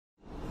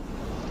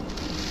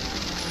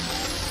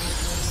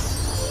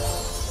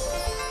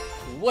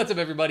What's up,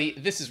 everybody?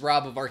 This is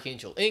Rob of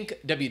Archangel Inc.,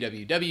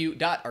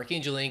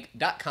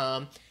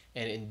 www.archangelinc.com,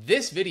 and in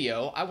this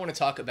video, I want to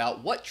talk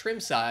about what trim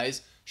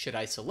size should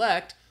I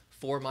select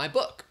for my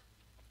book.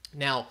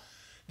 Now,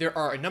 there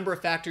are a number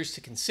of factors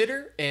to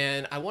consider,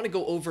 and I want to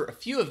go over a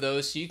few of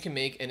those so you can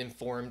make an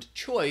informed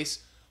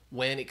choice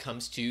when it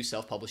comes to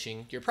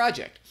self-publishing your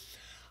project.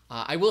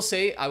 I will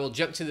say I will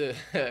jump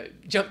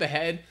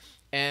ahead,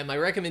 and my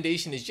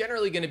recommendation is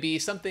generally going to be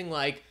something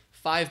like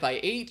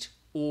 5x8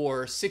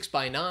 or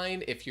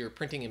 6x9 if you're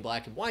printing in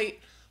black and white,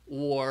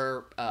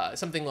 or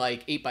something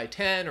like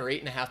 8x10 or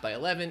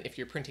 8.5x11 if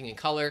you're printing in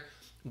color.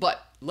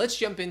 But let's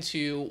jump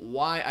into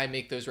why I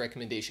make those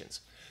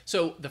recommendations.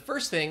 So the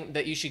first thing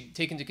that you should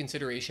take into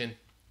consideration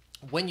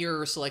when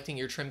you're selecting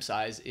your trim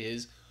size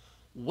is,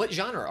 what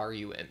genre are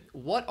you in?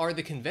 What are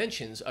the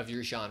conventions of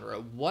your genre?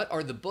 What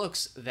are the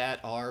books that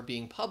are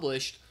being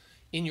published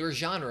in your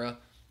genre?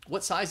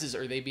 What sizes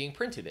are they being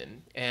printed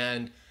in?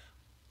 And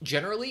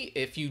generally,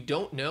 if you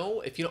don't know,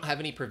 if you don't have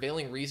any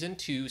prevailing reason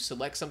to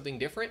select something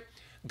different,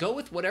 go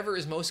with whatever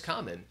is most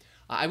common.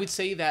 I would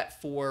say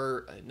that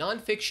for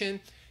nonfiction,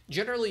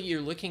 generally you're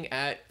looking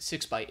at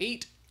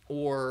 6x8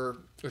 or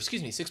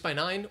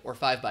 6x9 or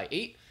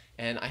 5x8.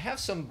 And I have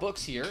some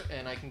books here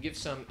and I can give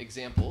some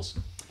examples.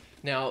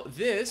 Now,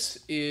 this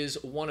is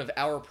one of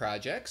our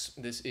projects.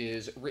 This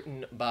is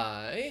written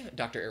by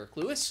Dr. Eric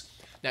Lewis,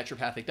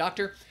 naturopathic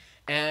doctor.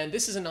 And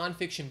this is a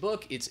nonfiction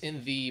book. It's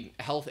in the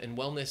health and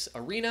wellness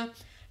arena,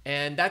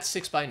 and that's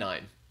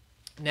 6x9.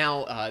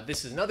 Now,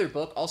 this is another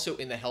book also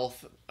in the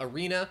health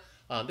arena.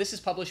 This is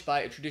published by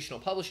a traditional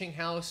publishing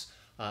house,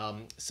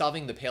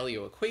 Solving the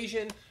Paleo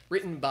Equation,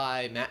 written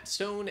by Matt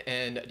Stone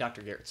and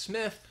Dr. Garrett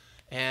Smith.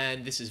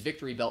 And this is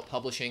Victory Belt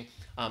Publishing.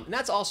 And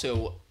that's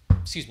also,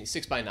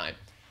 6x9.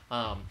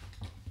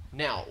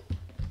 Now,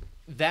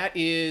 that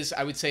is,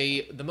 I would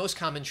say, the most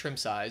common trim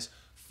size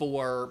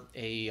for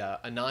a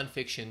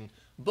nonfiction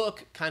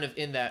book kind of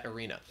in that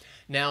arena.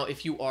 Now,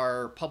 if you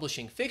are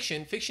publishing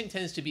fiction, fiction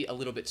tends to be a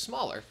little bit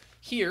smaller.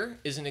 Here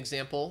is an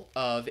example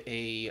of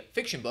a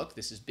fiction book.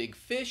 This is Big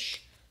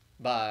Fish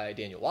by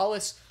Daniel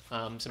Wallace.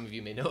 Some of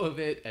you may know of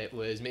it. It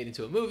was made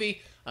into a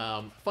movie.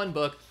 Fun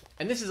book.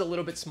 And this is a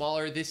little bit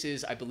smaller. This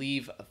is, I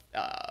believe,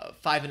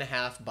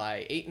 5.5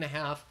 by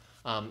 8.5.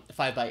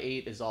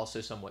 5x8 is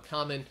also somewhat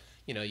common.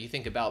 You know, you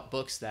think about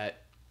books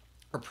that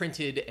are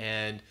printed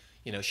and,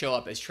 you know, show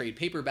up as trade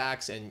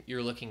paperbacks, and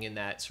you're looking in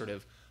that sort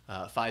of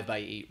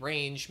 5x8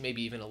 range,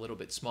 maybe even a little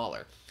bit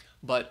smaller.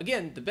 But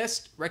again, the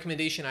best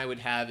recommendation I would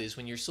have is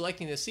when you're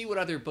selecting this, see what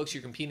other books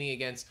you're competing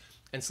against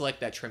and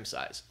select that trim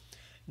size.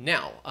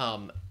 Now,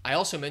 I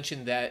also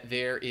mentioned that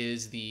there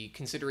is the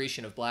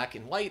consideration of black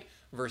and white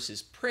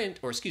versus print,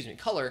 or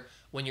color,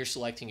 when you're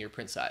selecting your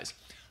print size.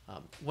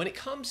 When it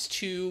comes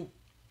to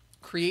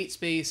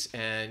CreateSpace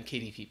and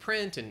KDP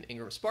Print and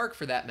Ingram Spark,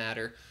 for that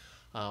matter,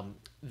 in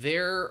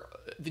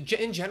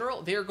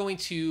general, they're going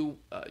to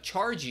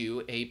charge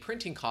you a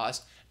printing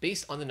cost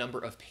based on the number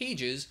of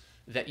pages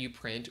that you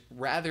print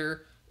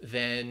rather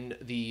than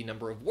the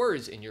number of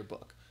words in your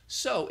book.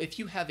 So if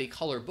you have a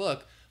color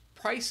book,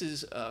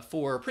 prices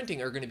for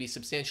printing are going to be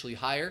substantially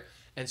higher,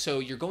 and so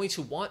you're going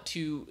to want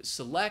to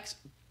select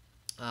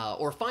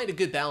or find a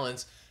good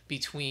balance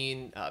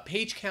between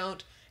page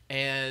count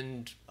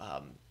and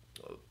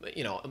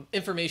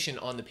information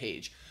on the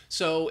page.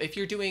 So if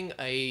you're doing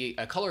a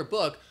color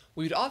book,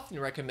 we would often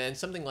recommend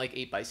something like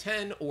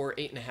 8x10 or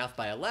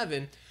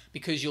 8.5x11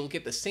 because you'll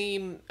get the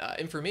same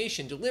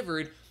information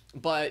delivered,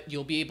 but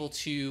you'll be able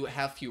to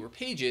have fewer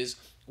pages,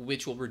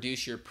 which will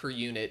reduce your per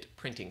unit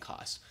printing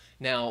costs.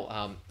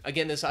 Now,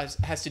 again, this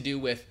has to do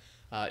with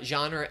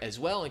genre as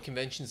well and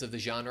conventions of the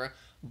genre,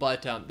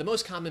 but the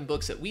most common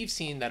books that we've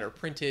seen that are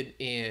printed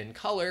in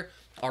color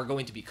are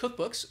going to be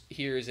cookbooks.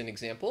 Here's an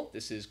example.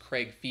 This is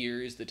Craig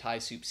Fear's The Thai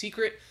Soup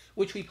Secret,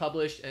 which we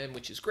published and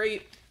which is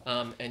great.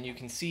 And you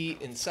can see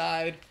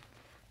inside,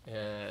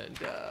 and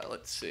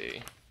let's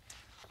see,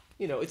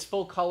 you know, it's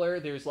full color.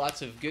 There's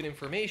lots of good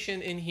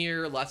information in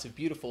here, lots of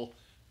beautiful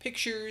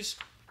pictures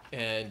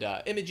and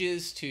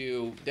images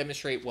to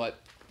demonstrate what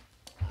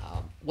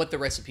the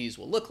recipes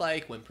will look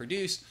like when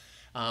produced.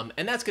 And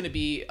that's going to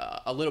be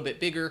a little bit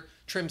bigger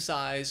trim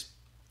size,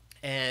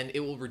 and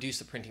it will reduce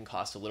the printing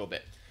cost a little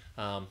bit.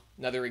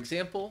 Another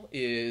example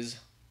is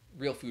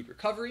Real Food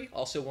Recovery,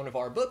 also one of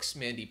our books,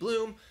 Mandy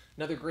Bloom,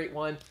 another great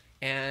one.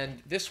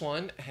 And this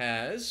one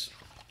has,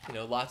 you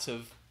know, lots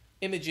of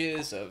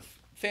images of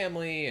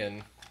family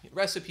and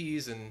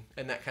recipes and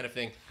that kind of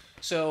thing.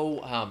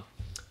 So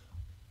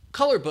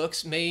color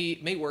books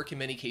may work in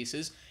many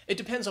cases. It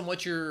depends on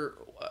what your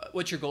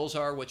goals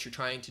are, what you're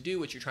trying to do,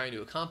 what you're trying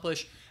to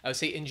accomplish. I would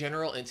say in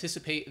general,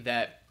 anticipate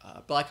that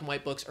black and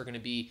white books are going to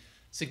be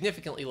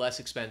significantly less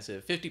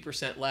expensive,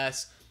 50%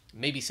 less,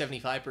 maybe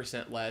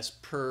 75% less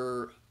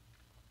per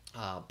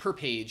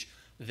page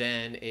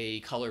than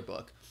a color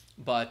book.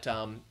 But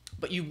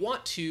you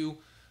want to, you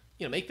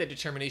know, make that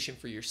determination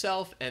for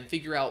yourself and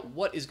figure out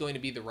what is going to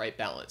be the right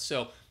balance.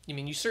 So, I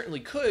mean, you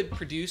certainly could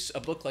produce a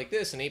book like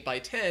this, an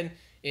 8x10,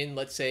 in,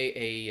 let's say,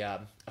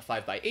 a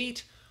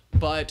 5x8,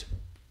 but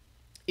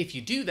If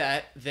you do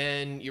that,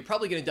 then you're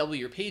probably going to double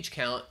your page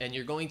count and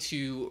you're going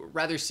to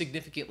rather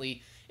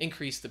significantly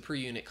increase the per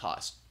unit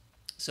cost.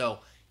 So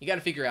you got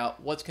to figure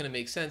out what's going to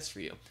make sense for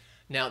you.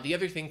 Now, the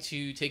other thing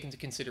to take into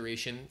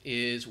consideration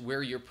is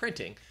where you're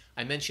printing.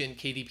 I mentioned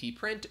KDP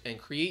Print and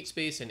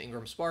CreateSpace and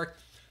Ingram Spark.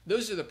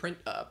 Those are the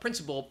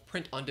principal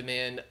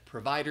print-on-demand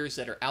providers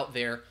that are out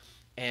there,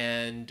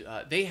 and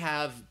they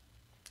have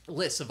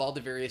lists of all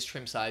the various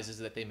trim sizes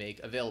that they make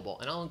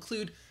available. And I'll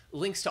include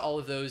links to all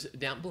of those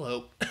down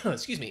below,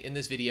 excuse me, in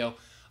this video,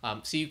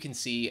 so you can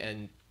see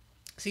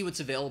what's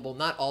available.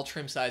 Not all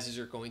trim sizes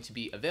are going to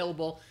be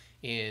available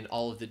in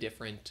all of the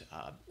different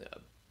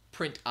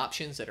print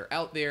options that are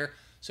out there.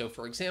 So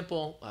for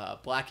example,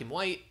 black and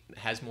white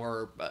has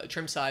more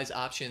trim size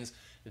options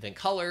than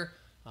color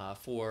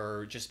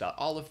for just about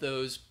all of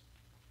those.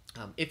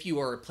 If you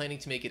are planning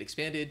to make it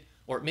expanded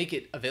or make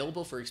it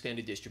available for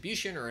expanded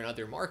distribution or in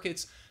other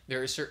markets,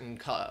 there are certain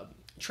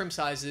trim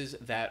sizes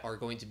that are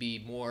going to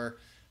be more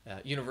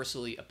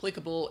universally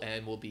applicable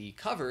and will be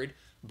covered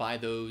by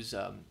those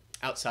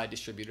outside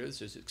distributors,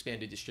 those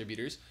expanded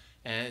distributors,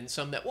 and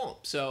some that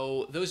won't.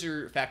 So those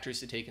are factors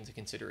to take into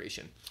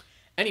consideration.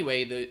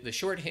 Anyway, the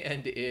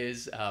shorthand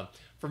is,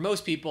 for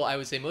most people, I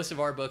would say most of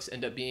our books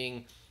end up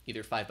being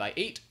either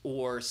 5x8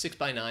 or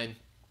 6x9,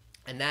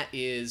 and that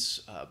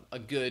is a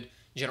good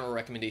general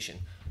recommendation.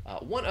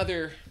 One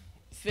other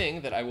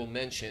thing that I will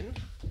mention,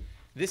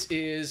 this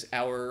is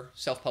our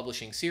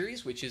self-publishing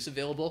series, which is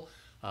available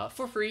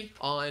for free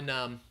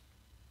on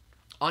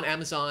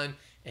Amazon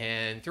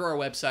and through our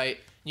website.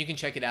 You can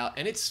check it out,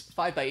 and it's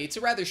 5x8. It's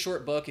a rather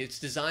short book. It's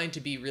designed to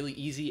be really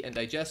easy and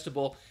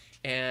digestible,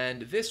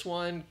 and this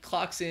one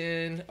clocks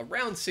in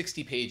around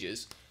 60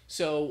 pages.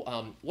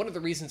 So one of the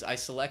reasons I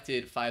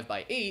selected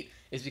 5x8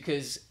 is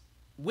because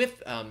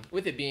with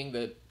it being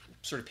the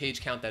sort of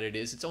page count that it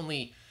is, it's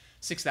only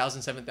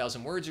 6,000,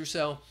 7,000 words or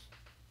so.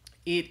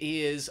 It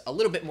is a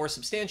little bit more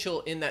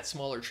substantial in that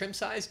smaller trim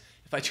size.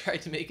 If I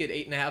tried to make it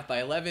 8.5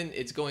 by 11,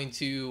 it's going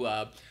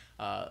to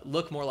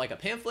look more like a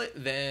pamphlet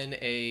than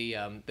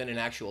an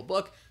actual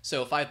book.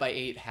 So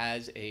 5x8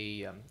 has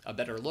a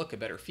better look, a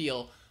better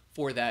feel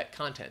for that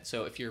content.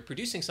 So if you're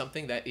producing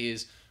something that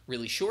is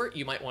really short,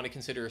 you might want to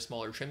consider a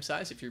smaller trim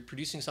size. If you're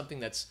producing something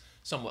that's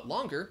somewhat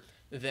longer,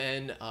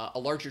 then a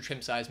larger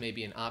trim size may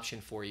be an option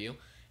for you.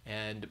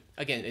 And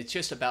again, it's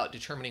just about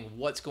determining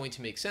what's going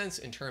to make sense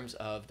in terms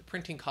of the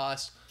printing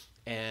costs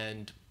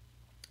and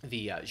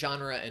the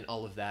genre and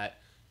all of that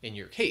in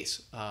your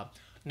case.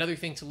 Another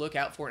thing to look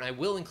out for, and I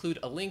will include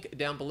a link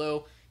down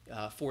below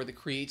for the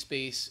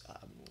CreateSpace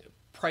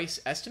price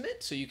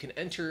estimate, so you can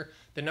enter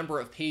the number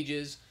of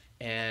pages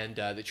and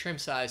the trim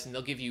size, and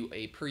they'll give you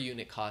a per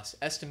unit cost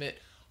estimate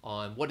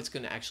on what it's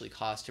going to actually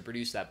cost to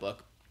produce that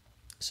book.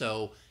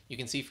 So you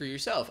can see for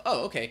yourself,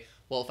 oh, okay,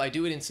 well, if I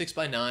do it in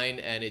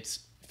 6x9 and it's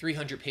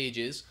 300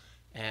 pages,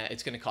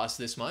 it's going to cost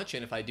this much.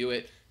 And if I do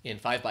it in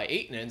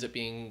 5x8 and it ends up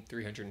being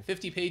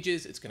 350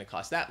 pages, it's going to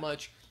cost that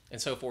much, and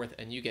so forth.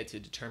 And you get to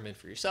determine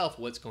for yourself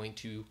what's going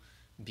to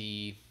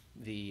be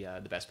the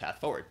best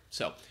path forward.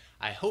 So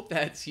I hope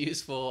that's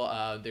useful.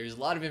 There's a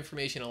lot of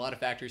information, a lot of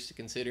factors to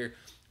consider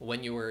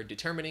when you are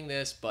determining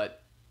this,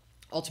 but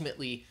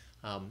ultimately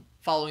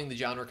following the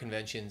genre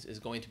conventions is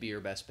going to be your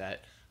best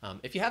bet.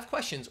 If you have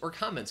questions or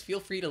comments, feel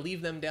free to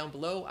leave them down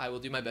below. I will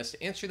do my best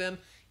to answer them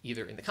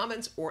either in the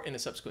comments or in a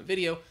subsequent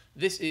video.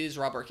 This is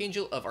Rob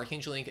Archangel of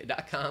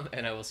archangelinc.com,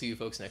 and I will see you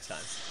folks next time.